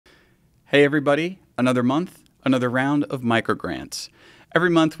Hey everybody, another month, another round of microgrants. Every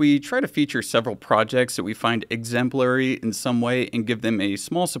month we try to feature several projects that we find exemplary in some way and give them a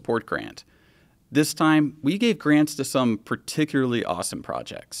small support grant. This time, we gave grants to some particularly awesome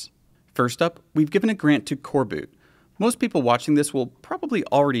projects. First up, we've given a grant to Coreboot. Most people watching this will probably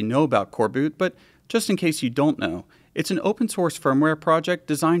already know about Coreboot, but just in case you don't know, it's an open source firmware project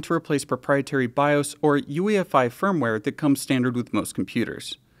designed to replace proprietary BIOS or UEFI firmware that comes standard with most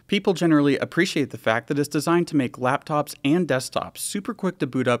computers. People generally appreciate the fact that it's designed to make laptops and desktops super quick to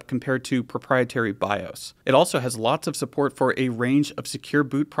boot up compared to proprietary BIOS. It also has lots of support for a range of secure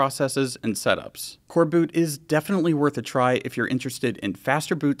boot processes and setups. Coreboot is definitely worth a try if you're interested in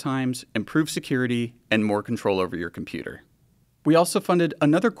faster boot times, improved security, and more control over your computer. We also funded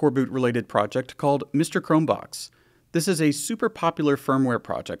another Coreboot-related project called Mr. Chromebox. This is a super popular firmware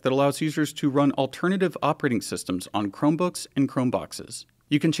project that allows users to run alternative operating systems on Chromebooks and Chromeboxes.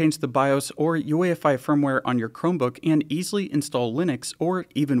 You can change the BIOS or UEFI firmware on your Chromebook and easily install Linux or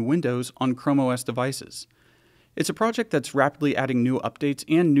even Windows on Chrome OS devices. It's a project that's rapidly adding new updates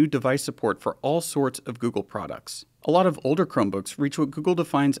and new device support for all sorts of Google products. A lot of older Chromebooks reach what Google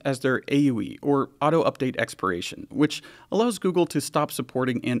defines as their AUE, or Auto Update Expiration, which allows Google to stop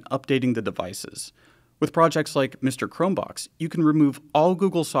supporting and updating the devices. With projects like Mr. Chromebox, you can remove all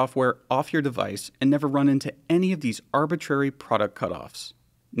Google software off your device and never run into any of these arbitrary product cutoffs.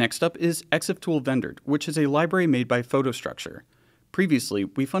 Next up is Exiftool-Vendored, which is a library made by FUTO. Previously,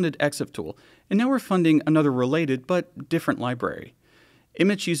 we funded Exiftool, and now we're funding another related but different library.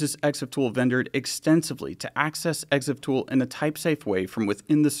 Image uses Exiftool-Vendored extensively to access Exiftool in a type-safe way from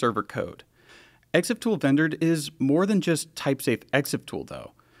within the server code. Exiftool-Vendored is more than just type-safe Exiftool,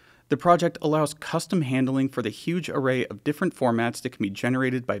 though. The project allows custom handling for the huge array of different formats that can be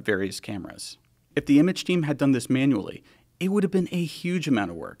generated by various cameras. If the image team had done this manually, it would have been a huge amount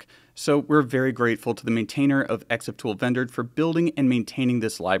of work, so we're very grateful to the maintainer of Exiftool-Vendored for building and maintaining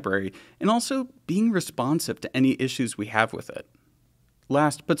this library, and also being responsive to any issues we have with it.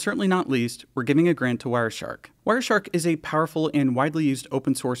 Last, but certainly not least, we're giving a grant to Wireshark. Wireshark is a powerful and widely used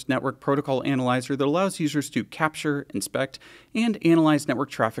open source network protocol analyzer that allows users to capture, inspect, and analyze network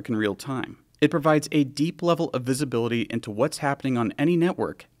traffic in real time. It provides a deep level of visibility into what's happening on any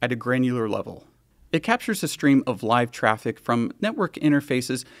network at a granular level. It captures a stream of live traffic from network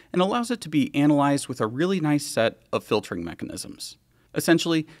interfaces and allows it to be analyzed with a really nice set of filtering mechanisms.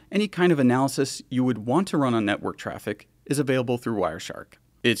 Essentially, any kind of analysis you would want to run on network traffic is available through Wireshark.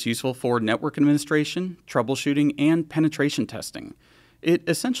 It's useful for network administration, troubleshooting, and penetration testing. It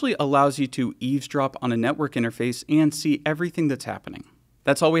essentially allows you to eavesdrop on a network interface and see everything that's happening.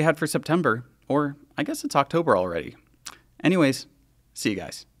 That's all we had for September, or I guess it's October already. Anyways, see you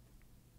guys.